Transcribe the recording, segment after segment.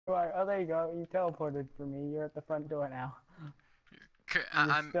are. Oh, there you go. You teleported for me. You're at the front door now.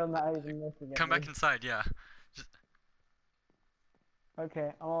 You're I'm still not even looking at come back me. inside. Yeah. Just,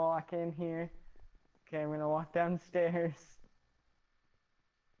 Okay, I'm gonna walk in here. Okay, I'm gonna walk downstairs.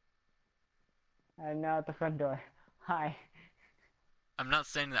 I'm now at the front door. Hi. I'm not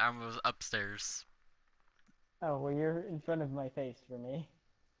saying that I was upstairs. Oh, well, you're in front of my face for me.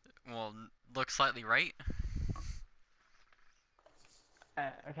 Well, look slightly right.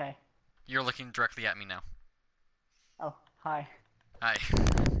 Okay. You're looking directly at me now. Oh, hi. Hi.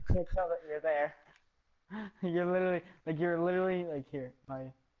 Can't tell that you're there. You're literally, like, here.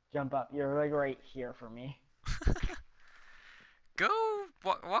 I jump up. You're, like, right here for me. Go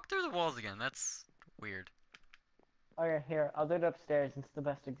walk through the walls again. That's weird. Okay, here. I'll do it upstairs. It's the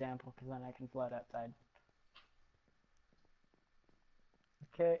best example, because then I can float outside.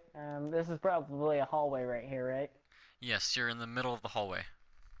 Okay, this is probably a hallway right here, right? Yes, you're in the middle of the hallway.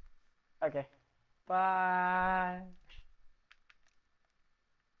 Okay. Bye.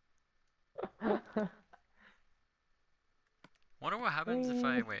 Wonder what happens if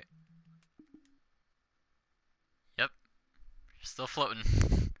I Whee! wait. Yep, you're still floating.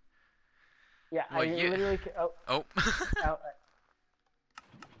 Yeah, Well, I you. literally. Oh, Oh. oh.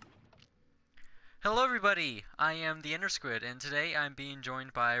 Hello, everybody. I am the Inner Squid, and today I'm being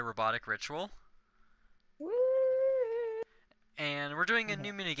joined by RoboticRitual, Whee! and we're doing a Okay.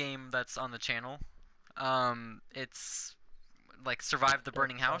 new minigame that's on the channel. It's like survive the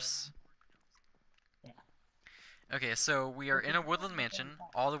burning house. Yeah. Okay, so we are in a woodland mansion.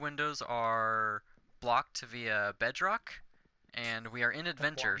 All the windows are blocked via bedrock, and we are in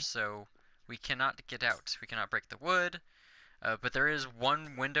Except adventure, one. so we cannot get out. We cannot break the wood, but there is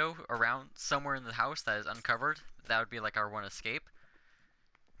one window around somewhere in the house that is uncovered. That would be like our one escape,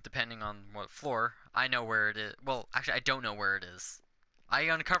 depending on what floor. I know where it is. Well, actually, I don't know where it is. I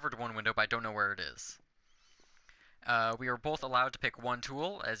uncovered one window, but I don't know where it is. We are both allowed to pick one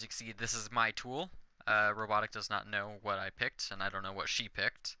tool. As you can see, this is my tool. Robotic does not know what I picked, and I don't know what she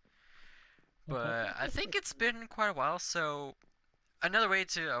picked. But I think it's been quite a while, so another way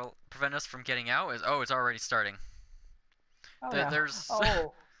to prevent us from getting out is, oh, it's already starting. Oh no. There's,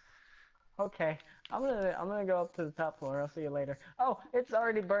 Oh, okay. I'm gonna go up to the top floor. I'll see you later. Oh, it's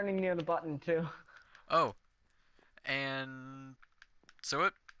already burning near the button too. oh, and so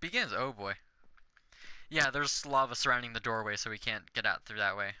it begins. Oh boy. Yeah, there's lava surrounding the doorway, so we can't get out through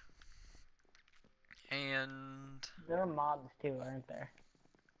that way. And There are mobs too, aren't there?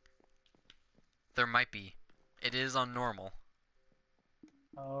 there might be. It is on normal.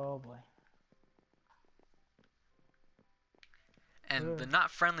 Oh boy. And the Ugh. not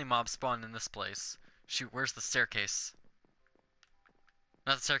friendly mobs spawn in this place. Shoot, where's the staircase?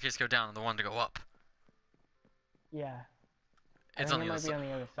 Not the staircase go down, the one to go up. Yeah. I It's think on it the other might be side. on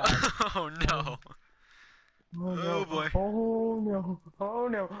the other side. Oh Oh. no. Oh Oh no. boy. Oh no. Oh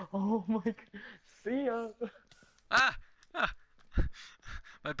no. Oh my god. See ya. Ah! Ah!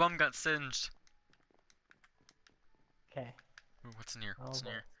 My bum got singed. Okay. Ooh, what's in here? Oh What's in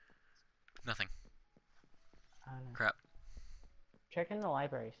boy. here? Nothing. I don't know. Crap. Check in the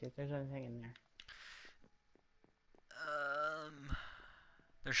library, see if there's anything in there.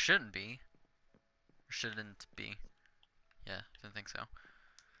 There shouldn't be. Or shouldn't be. Yeah, didn't think so.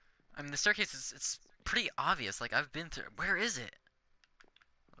 I mean, the staircase is it's pretty obvious. Like I've been through. Where is it?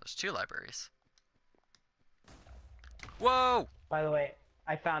 Well, there's two libraries. Whoa! By the way,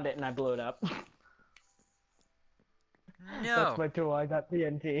 I found it and I blew it up. That's No, my tool. I got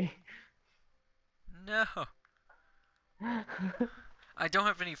TNT. no. I don't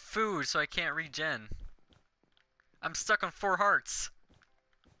have any food, so I can't regen. I'm stuck on 4 hearts.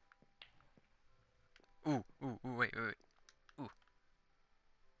 Ooh, ooh, ooh, wait. Ooh,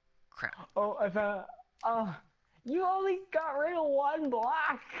 crap. Oh, I found. Oh, you only got rid of one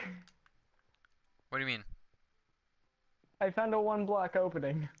block. What do you mean? I found a one block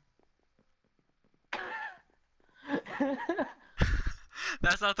opening.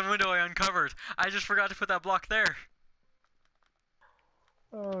 That's not the window I uncovered. I just forgot to put that block there.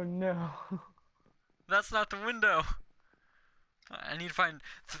 Oh no. That's not the window. I need to find.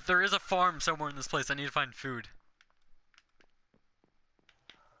 There is a farm somewhere in this place. I need to find food.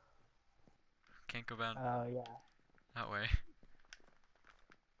 Can't go down Oh yeah. that way.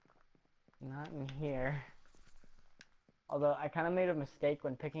 Not in here. Although I kind of made a mistake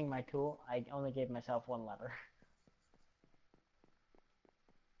when picking my tool. I only gave myself one lever.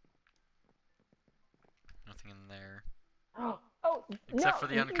 Nothing in there. Oh Except no! for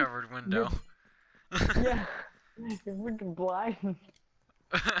the uncovered You're, window. yeah. You're freaking blind.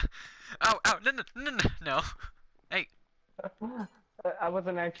 Ow, ow, no. No. Hey, I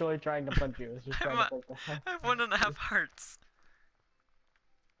wasn't actually trying to punch you. I was just trying I'm to a, break the heart. I have 1.5 hearts.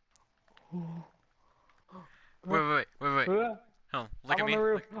 Wait. Hold on, look I'm at on the me.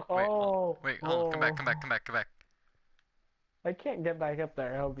 roof. Look, wait, hold on. Oh, Wait, hold on. oh. Come back. I can't get back up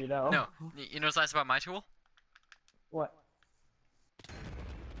there. I hope you know. No, you know what's nice about my tool? What?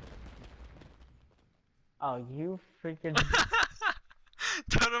 Oh, you freaking.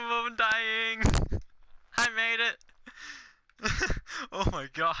 Totem of dying. I made it. Oh my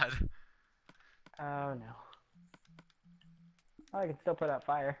god. Oh no. Oh, I can still put out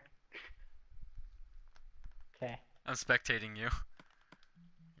fire. Okay. I'm spectating you.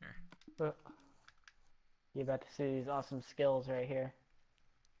 Here. Uh, You about to see these awesome skills right here.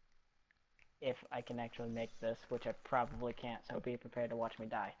 If I can actually make this, which I probably can't, so be prepared to watch me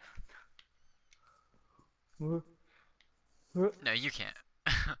die. No, you can't.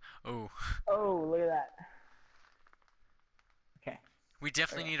 Oh. Oh, look at that. Okay. We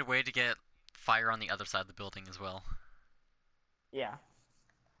definitely Okay. need a way to get fire on the other side of the building as well. Yeah.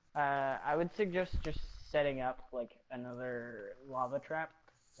 I would suggest just setting up like another lava trap,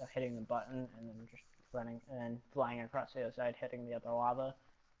 so hitting the button and then just running and then flying across the other side, hitting the other lava,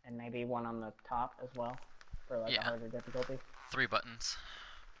 and maybe one on the top as well for like a Yeah, harder difficulty. 3 buttons.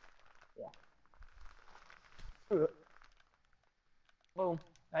 Yeah. Boom.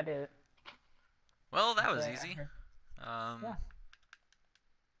 I did it. Well, that That's was right. easy. Yeah.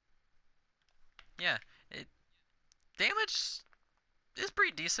 Yeah, it damage is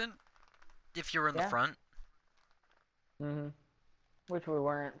pretty decent if you're in the Yeah. front. Mhm. Which we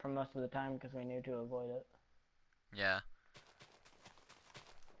weren't for most of the time because we knew to avoid it. Yeah.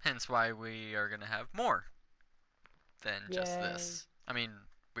 Hence why we are gonna have more than just Yay. this. I mean,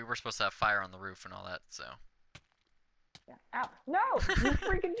 we were supposed to have fire on the roof and all that, so. Yeah. Ow! No! You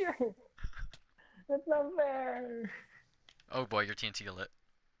freaking jerk! That's not fair. Oh boy, your TNT lit.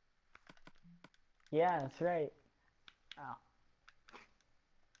 Yeah, that's right. Oh,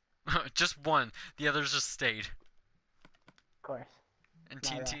 Just one. The others just stayed. of course. And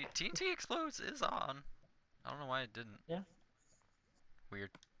My bad. TNT explodes is on. I don't know why it didn't. Yeah.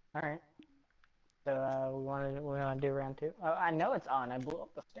 Weird. All right. So we want to do round two. Oh, I know it's on. I blew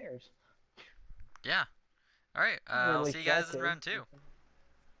up the stairs. Yeah. All right. Or at I'll see you least tried guys in to. round 2.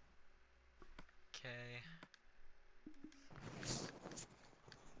 Okay.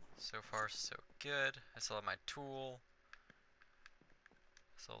 So far, so good. I still have my tool.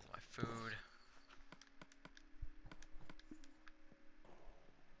 I still have my food.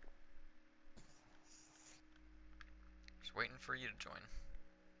 Just waiting for you to join.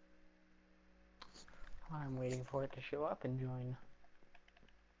 I'm waiting for it to show up and join.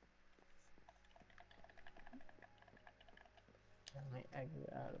 I might exit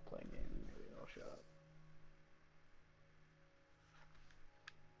out of play game. Maybe it'll show up.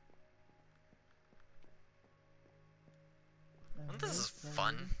 Well, this is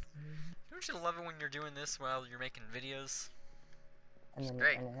fun. Don't you love it when you're doing this while you're making videos? And It's then the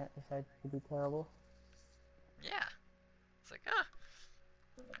great. internet decides to be terrible. Yeah. It's like,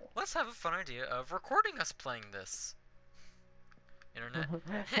 let's have a fun idea of recording us playing this. Internet?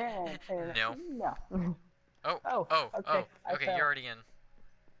 No. No. Oh, Oh, oh, okay. oh. I Okay, fell. you're already in.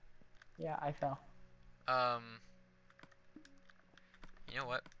 Yeah, I fell. Um, you know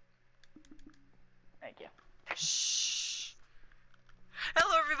what? Thank you. Shh.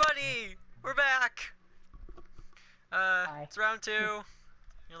 Hello, everybody! We're back! Hi. It's round 2.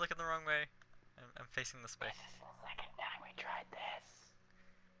 You're looking the wrong way. I'm facing this way. This is the second time we tried this.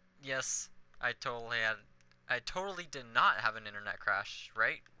 Yes, I totally did not have an internet crash,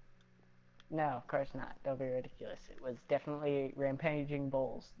 right? No, of course not. Don't be ridiculous. It was definitely rampaging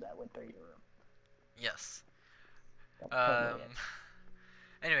bulls that went through your room. Yes. That's totally Um,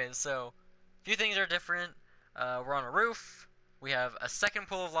 it. anyways, so, a few things are different. We're on a roof. We have a second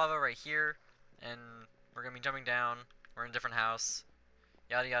pool of lava right here, and we're gonna be jumping down. We're in a different house.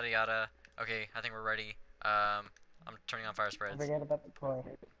 Yada yada yada. Okay, I think we're ready. I'm turning on fire Don't spreads. forget about the core.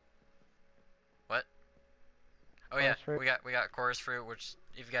 What? Oh yeah, Chorus fruit. we got chorus fruit, which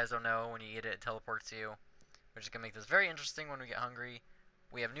if you guys don't know, when you eat it, it teleports you, which is gonna make this very interesting when we get hungry.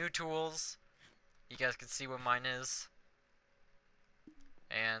 We have new tools. You guys can see what mine is,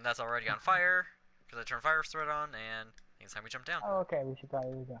 and that's already on fire because I turned fire spread on, and I think it's time we jump down. Oh, okay. We should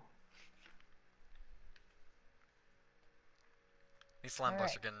probably go. These slime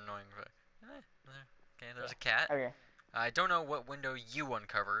blocks Alright. are getting annoying, but okay, there's a cat. Okay. I don't know what window you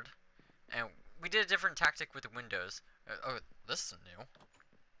uncovered, and we did a different tactic with the windows. Oh, this is new.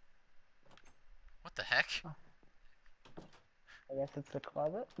 What the heck? I guess it's the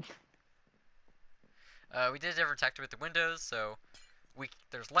closet. We did a different tactic with the windows, so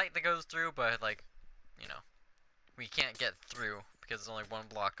there's light that goes through, but like, you know, we can't get through because there's only one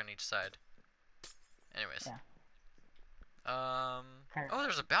block on each side. Anyways. Yeah. Oh,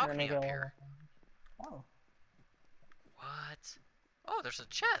 there's a Turn balcony it up over. here. Oh. What? Oh, there's a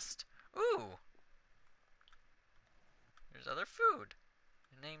chest. Ooh. There's other food.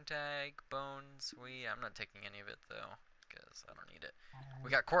 Name tag, bones. I'm not taking any of it though, because I don't need it. We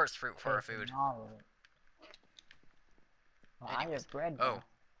got quartz fruit for our food. All of it. Well, I Anyways. have bread Oh.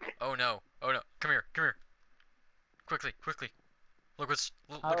 now. Oh no. Oh no. Come here. Come here. Quickly. Quickly. Look at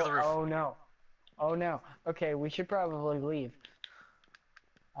Oh, the roof. oh no. Oh no. Okay, we should probably leave.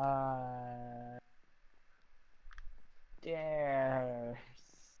 Stairs.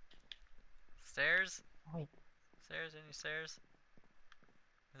 Stairs? Wait. Stairs? Any stairs?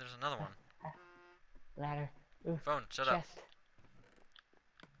 There's another one. Ladder. Ooh, Phone, shut up. chest.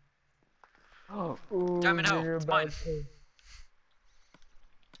 Oh, ooh, Diamond hoe, you're it's mine. about to.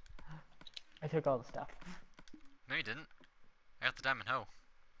 I took all the stuff. No, you didn't. I got the diamond hoe.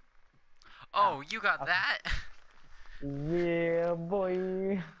 Oh, Oh, you got okay. that? Yeah,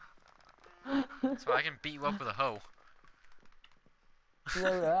 boy. So I can beat you up with a hoe. Look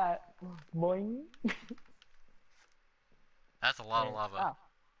at that. Boing. That's a lot of lava. Oh,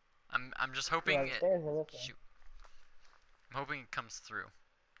 I'm just hoping yeah, it. stairs are this way. Shoot. I'm hoping it comes through.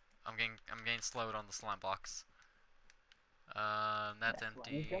 I'm getting slowed on the slime blocks. That's Let me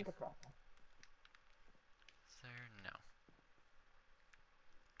empty. jump across them. Is there? No.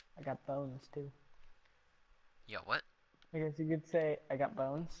 I got bones too. Yeah, what? I guess you could say I got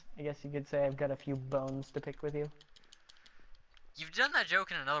bones. I guess you could say I've got a few bones to pick with you. You've done that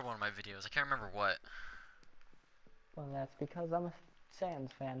joke in another one of my videos. I can't remember what. Well, that's because I'm a Sans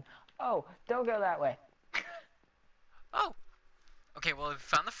fan. Oh, don't go that way. Oh. Okay, well, we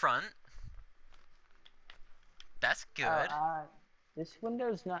found the front. That's good. This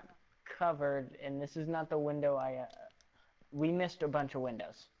window's not covered, and this is not the window we missed a bunch of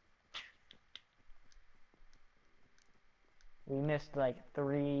windows. We missed like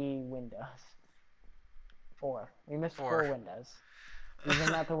 3 windows. 4. We missed 4 windows. These are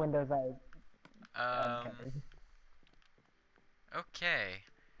not the windows I covered. Okay.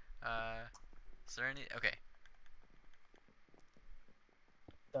 Is there any? Okay.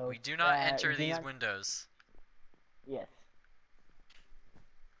 So, We do not enter these windows. Yes.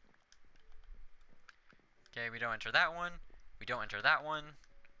 Okay, we don't enter that one. We don't enter that one.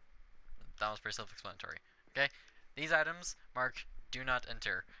 That was pretty self-explanatory. Okay, these items mark do not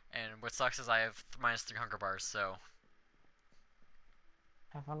enter. And what sucks is I have -3 hunger bars, so.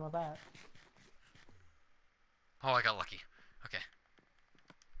 Have fun with that. Oh, I got lucky. Okay.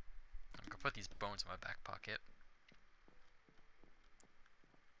 I'm gonna put these bones in my back pocket.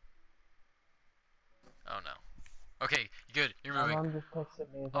 Oh no. Okay, good. You're moving. My mom just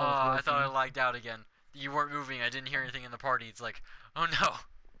texted me. Oh, I thought I lagged out again. You weren't moving. I didn't hear anything in the party. It's like, oh no.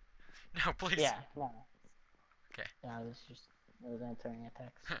 No, please. Yeah, no. Okay. Yeah, I was answering a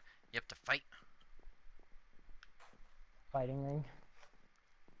text. You have to fight. Fighting ring.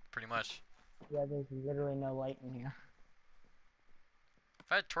 Pretty much. Yeah, there's literally no light in here.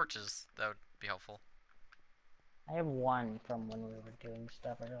 If I had torches, that would be helpful. I have 1 from when we were doing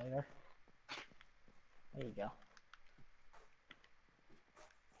stuff earlier. There you go.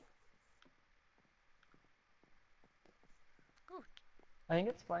 Ooh. I think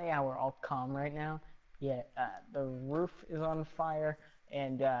it's funny how we're all calm right now, yet the roof is on fire,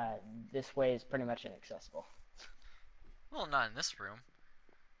 and this way is pretty much inaccessible. Well, not in this room.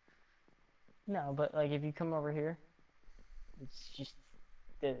 No, but like if you come over here, it's just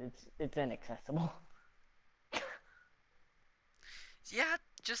it's inaccessible. Yeah,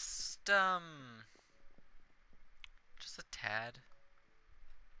 just a tad.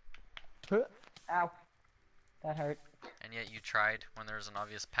 Ow, that hurt. And yet you tried when there's an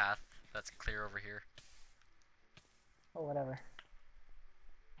obvious path that's clear over here. Oh, whatever.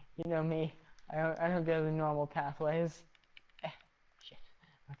 You know me. I don't go the normal pathways. Shit.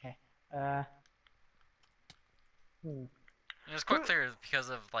 Okay. And it's quite clear because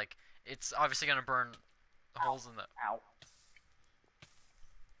of like it's obviously gonna burn holes in the. Ow.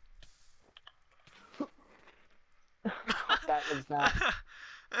 That is not.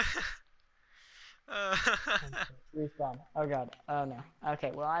 Respawn. Oh god. Oh no.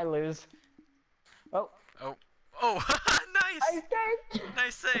 Okay. Well, I lose. Oh. Oh. Oh. Nice. I escaped.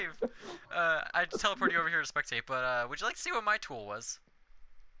 Nice save. I just teleported you over here to spectate, but would you like to see what my tool was?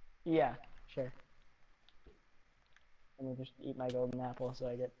 Yeah. Sure. Let me just eat my golden apple so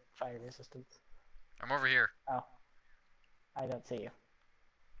I get fire resistance. I'm over here. Oh. I don't see you.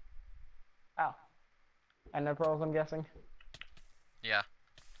 Oh. Ender pearls, I'm guessing. Yeah.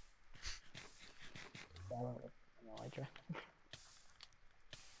 Yeah, I don't know, Elytra.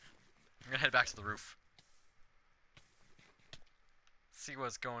 I'm gonna head back to the roof. See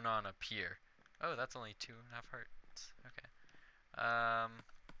what's going on up here. Oh, that's only 2.5 hearts. Okay.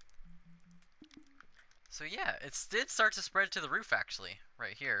 So yeah, it did start to spread to the roof actually,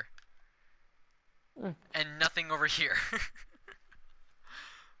 right here. Mm. And nothing over here.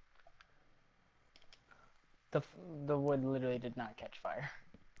 The the wood literally did not catch fire.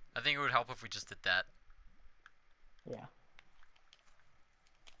 I think it would help if we just did that. Yeah.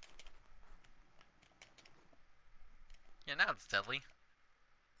 Yeah, now it's deadly.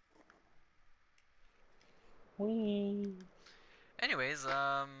 Whee! Anyways,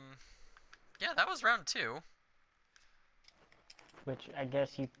 yeah, that was round 2. Which I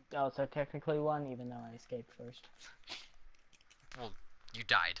guess you also technically won, even though I escaped first. Well, you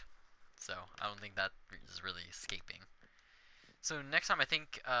died, so I don't think that is really escaping. So next time, I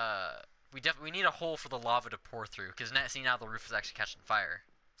think we need a hole for the lava to pour through, because now the roof is actually catching fire.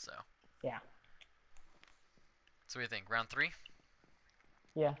 So Yeah. what do you think? Round 3?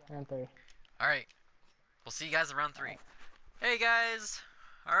 Yeah, round 3. All right, we'll see you guys in round 3. Alright. Hey guys!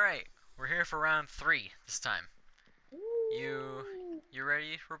 All right, we're here for round 3 this time. You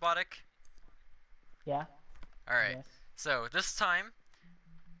ready, Robotic? Yeah, All I right. guess. So this time,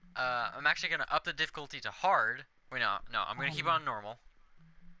 I'm actually gonna up the difficulty to hard. Wait, no, I'm gonna keep it on normal.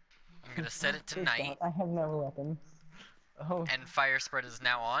 I'm gonna set it to Please night, don't. I have no weapons. Oh, and fire spread is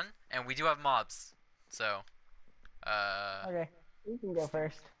now on, and we do have mobs. So, I okay. You can go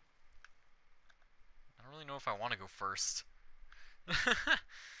first. don't really know if I want to go first.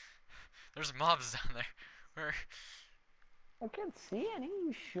 There's mobs down there. Where? I can't see any.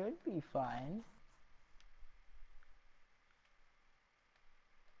 You should be fine.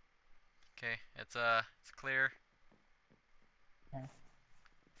 Okay, it's clear Okay.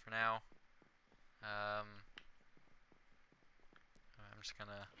 for now. I'm just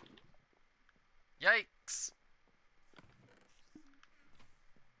gonna. Yikes!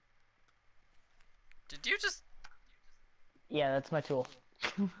 Did you just? Yeah, that's my tool.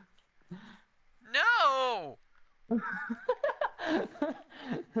 No!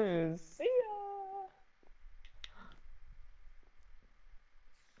 See ya.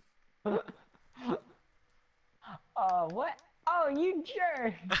 What? Oh, you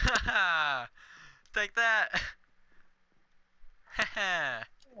jerk! Take that!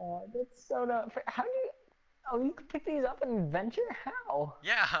 Oh, that's so not fair. How do you? Oh, you can pick these up in adventure? How?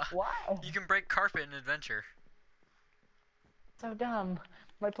 Yeah, Why? you can break carpet in adventure. So dumb.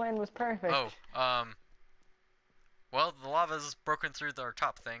 My plan was perfect. Oh, well, the lava's broken through our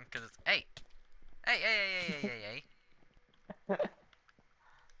top thing, because it's. Hey! Hey, hey, hey, hey, hey, hey, hey.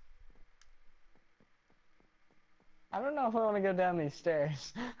 I don't know if I want to go down these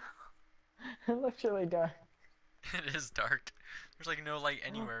stairs. It looks really dark. It is dark. There's like no light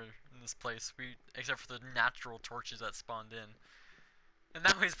anywhere in this place, except for the natural torches that spawned in. And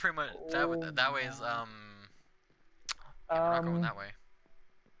that way's pretty much Oh that way is my. yeah, we're not going Um. that way.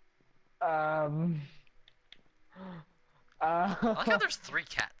 Um. I like how there's 3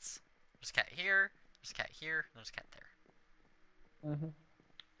 cats. There's a cat here, there's a cat here, and there's a cat there. Mhm.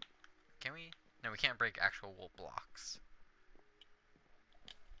 Can we? No, we can't break actual wool blocks.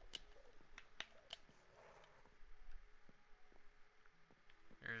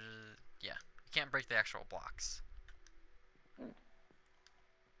 There's, yeah, you can't break the actual blocks.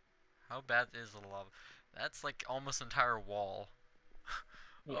 How bad is the lava? That's like almost entire wall.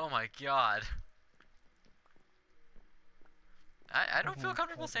 Yeah. Oh my god. I don't feel Mhm.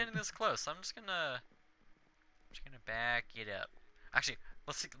 comfortable standing this close. I'm just gonna back it up. Actually,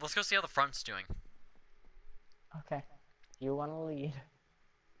 let's go see how the front's doing. Okay. You want to lead?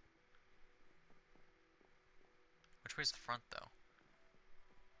 Which way's the front though?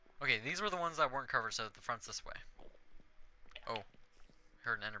 Okay, these were the ones that weren't covered, so the front's this way. Oh,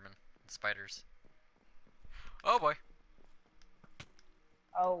 heard an Enderman. And spiders. Oh boy.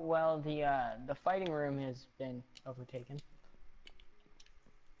 Oh well, the fighting room has been overtaken.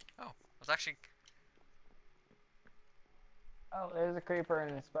 Oh, I was actually. Oh, there's a creeper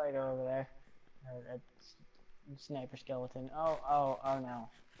and a spider over there. Or a sniper skeleton. Oh no.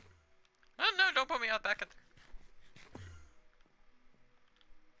 Oh no! Don't put me out back at.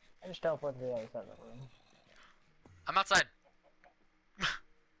 I just teleported to the other side of the room. I'm outside.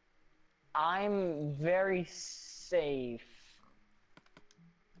 I'm very safe.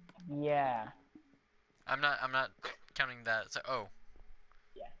 Yeah. I'm not counting that. So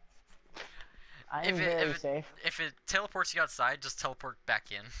Yeah. I'm very safe. if it teleports you outside, just teleport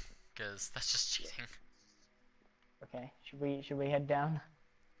back in, because that's just cheating. Okay. Should we head down?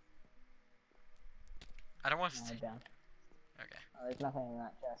 I don't want to No, stay. head down. Okay. Oh, there's nothing in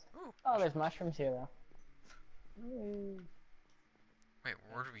that chest. Ooh, Oh, there's mushrooms. mushrooms here though. Whee. Wait,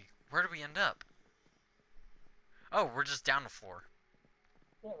 Okay. where do we end up? Oh, we're just down the floor.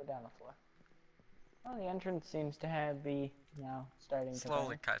 Yeah, we're down the floor. Oh, the entrance seems to be now starting to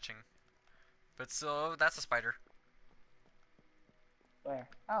Slowly burn. catching. But still, that's a spider. Where?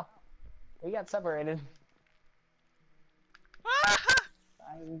 Oh, we got separated. Ah!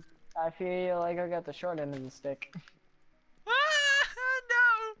 I feel like I got the short end of the stick.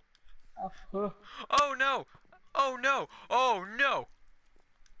 No! Oh, oh, Oh no! Oh no! Oh no!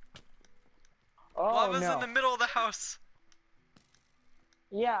 oh Lava's in no. the middle of the house.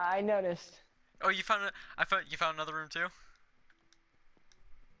 Yeah, I noticed. Oh, you found it. You found another room too.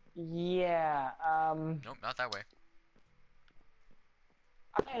 Yeah, Nope, not that way.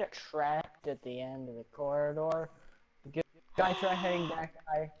 I got trapped at the end of the corridor. The guy tried heading back,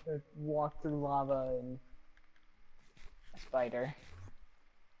 I could walk through lava and a spider.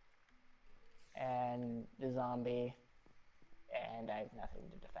 And the zombie, and I have nothing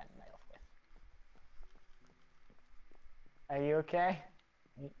to defend myself with. Are you okay?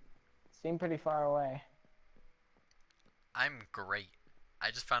 You seem pretty far away. I'm great.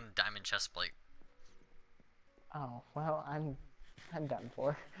 I just found a diamond chest plate. Oh, well, I'm done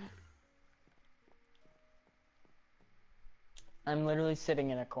for. I'm literally sitting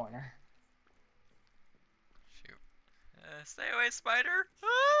in a corner. Shoot. Stay away, spider!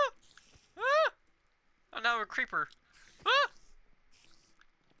 Ah! Ah! Oh, now a creeper. Ah!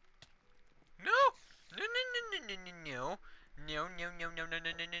 No! No, no, no, no, no, no, no. No, no, no, no, no,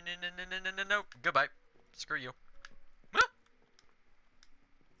 no, no, no, no, no, no, no, no. Goodbye. Screw you. Ah!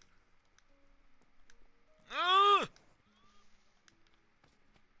 Ah!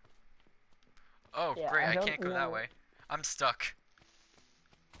 Oh, Yeah, great. I I don't can't go that know. way. I'm stuck.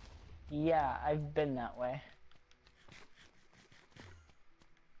 Yeah, I've been that way.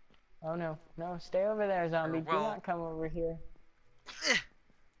 Oh no, no, stay over there, Or, zombie. Do well, not come over here.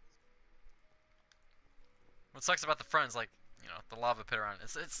 what sucks about the front is, like, the lava pit around.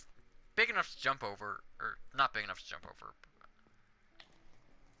 It's big enough to jump over, or not big enough to jump over.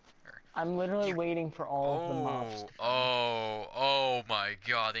 Or, I'm literally you. waiting for all of the mobs Oh, to come. oh my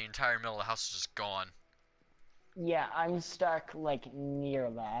god! The entire middle of the house is just gone. Yeah, I'm stuck, like, near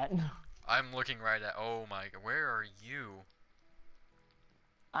that. I'm looking right at. Oh my god, where are you?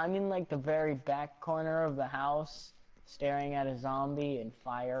 I'm in, like, the very back corner of the house, staring at a zombie and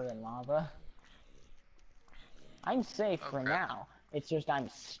fire and lava. I'm safe Oh for crap! now. It's just I'm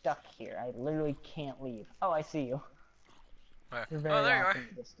stuck here. I literally can't leave. Oh, I see you. Where? You're Oh, very there you off are. in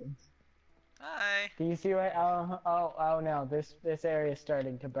the distance. Hi. Do you see what? Oh no! This area is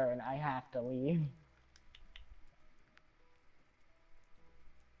starting to burn. I have to leave.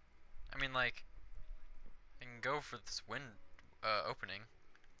 I mean, like, I can go for this wind opening,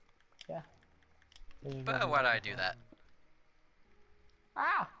 Yeah. but why'd I do that?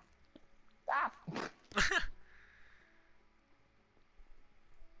 Ah! Stop!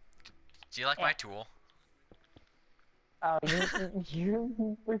 Do you like Yeah. my tool? Oh,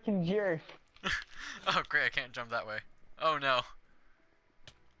 you freaking jerk! Oh great, I can't jump that way. Oh no.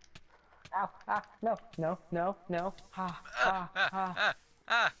 Ow! Ah! No! No! No! No! Ha! Ah, Ha! ah, Ha! ah,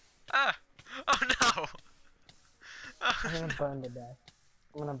 ah, ah. Oh no. I'm Oh gonna no. burn to death.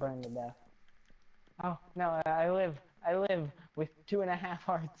 I'm gonna burn to death. Oh no! I live. I live with 2.5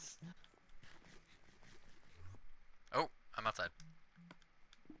 hearts. Oh, I'm outside.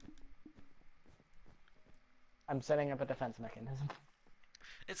 I'm setting up a defense mechanism.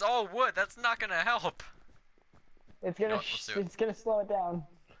 It's all wood. That's not gonna help. It's You know gonna what? Let's do it. it's gonna slow it down.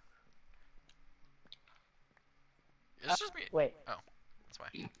 It's just me. Wait. Oh, that's why.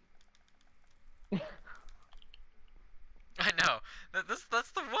 I know.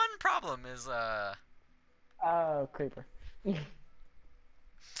 That's the one problem is Oh, creeper.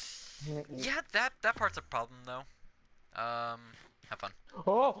 yeah, that part's a problem though. Have fun.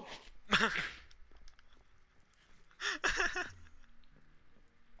 Oh!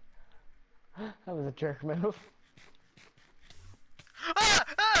 That was a jerk move. Ah!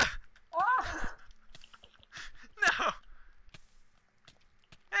 Ah! Ah! No!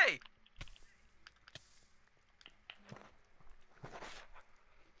 Hey!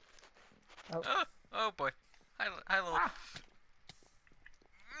 Oh. Oh boy. Hi little. Ah!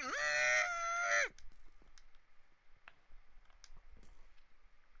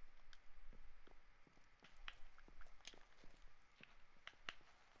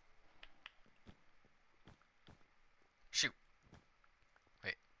 Shoot.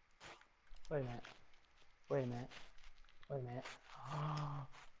 Wait. Wait a minute. Wait a minute. Wait a minute.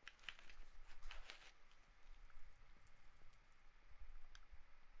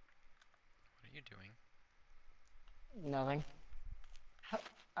 What are you doing? Nothing.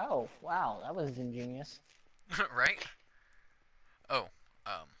 Oh, wow, that was ingenious. Right? Oh,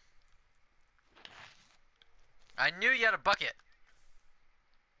 um. I knew you had a bucket!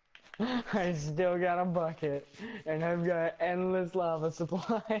 I still got a bucket, and I've got endless lava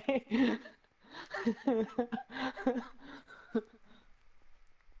supply.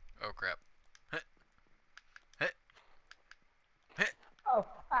 Oh crap. Oh,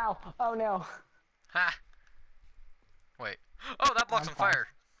 ow, oh no. Ha! Wait. Oh, that blocks I'm on fine. fire!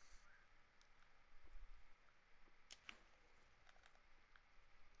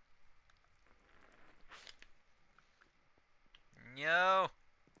 No!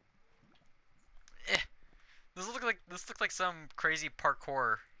 Eh. This looks like some crazy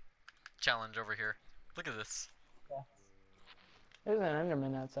parkour challenge over here. Look at this. Yeah. There's an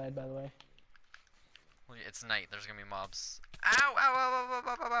Enderman outside, by the way. It's night. There's gonna be mobs. Ow! Ow! Ow! Ow! Ow!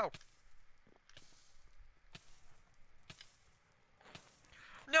 Ow! Ow! Ow!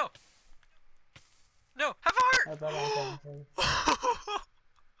 No! No! Have a I thought I said heart! something.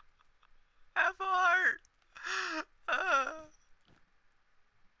 Have a heart!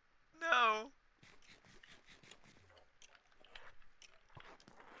 No!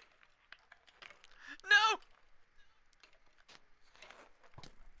 No!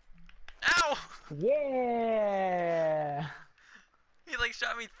 Ow! Yeah! He like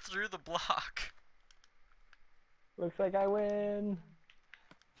shot me through the block. Looks like I win.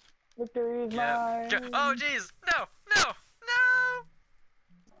 Victory is Yep. Oh mine. jeez! No! No!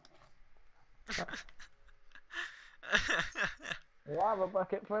 No! Lava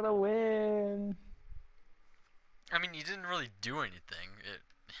bucket for the win. I mean, you didn't really do anything.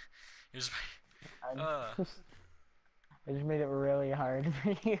 It was. I Uh. just, I just made it really hard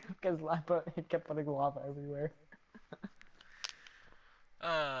for you because it kept putting lava everywhere.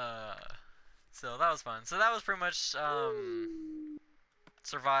 Uh. So that was fun. So that was pretty much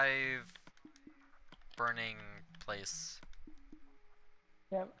survive burning place.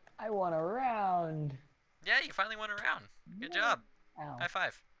 Yep, I won a round. Yeah, you finally went around. Good job. Ow. High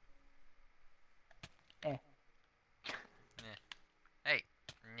five. Eh. Yeah. Hey.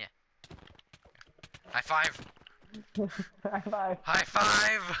 Yeah. High five. High five. High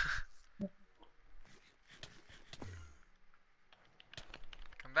five.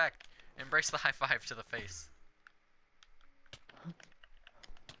 Come back. Embrace the high five to the face.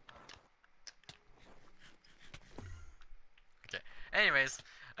 Okay. Anyways.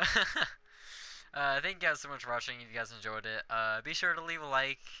 Thank you guys so much for watching. If you guys enjoyed it, be sure to leave a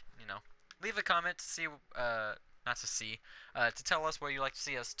like. Leave a comment to see, not to see, to tell us what you'd like to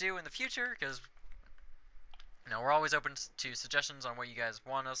see us do in the future. Because we're always open to suggestions on what you guys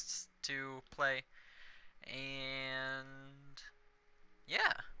want us to play. And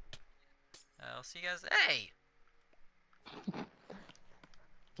yeah, I'll see you guys. Hey,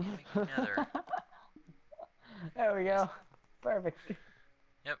 can't make me nether. There we go. Perfect.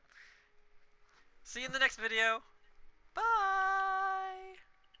 Yep. See you in the next video. Bye.